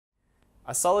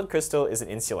A solid crystal is an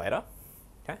insulator.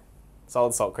 Okay?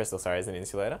 Solid salt crystal, sorry, is an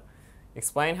insulator.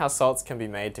 Explain how salts can be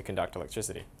made to conduct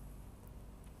electricity.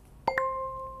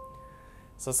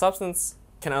 So a substance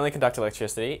can only conduct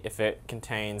electricity if it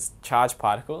contains charged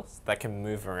particles that can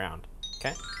move around.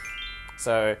 Okay?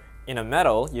 So in a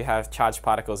metal, you have charged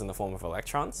particles in the form of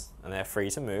electrons, and they're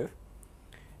free to move.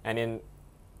 And in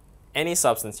any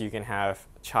substance, you can have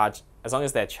charged, as long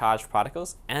as they're charged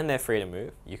particles and they're free to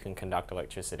move, you can conduct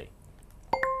electricity.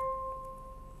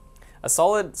 A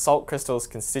solid salt crystal's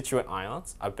constituent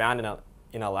ions are bound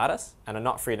in a lattice and are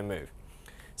not free to move.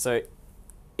 So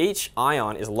each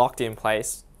ion is locked in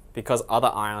place because other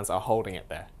ions are holding it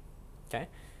there. Okay?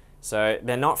 So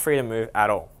they're not free to move at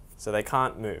all. So they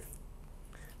can't move.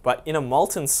 But in a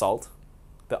molten salt,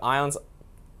 the ions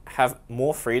have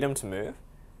more freedom to move,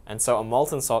 and so a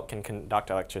molten salt can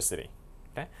conduct electricity.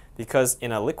 Okay? Because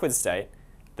in a liquid state,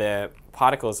 the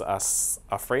particles are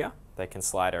freer, they can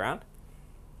slide around,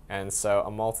 and so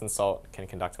a molten salt can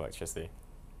conduct electricity.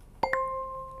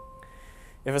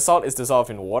 If a salt is dissolved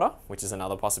in water, which is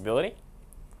another possibility,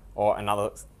 or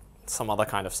some other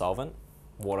kind of solvent,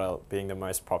 water being the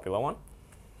most popular one,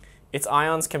 its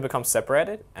ions can become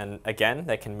separated, and again,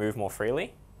 they can move more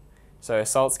freely. So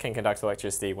salts can conduct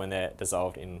electricity when they're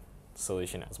dissolved in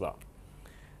solution as well.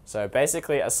 So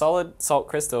basically, a solid salt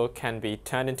crystal can be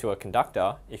turned into a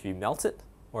conductor if you melt it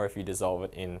or if you dissolve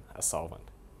it in a solvent.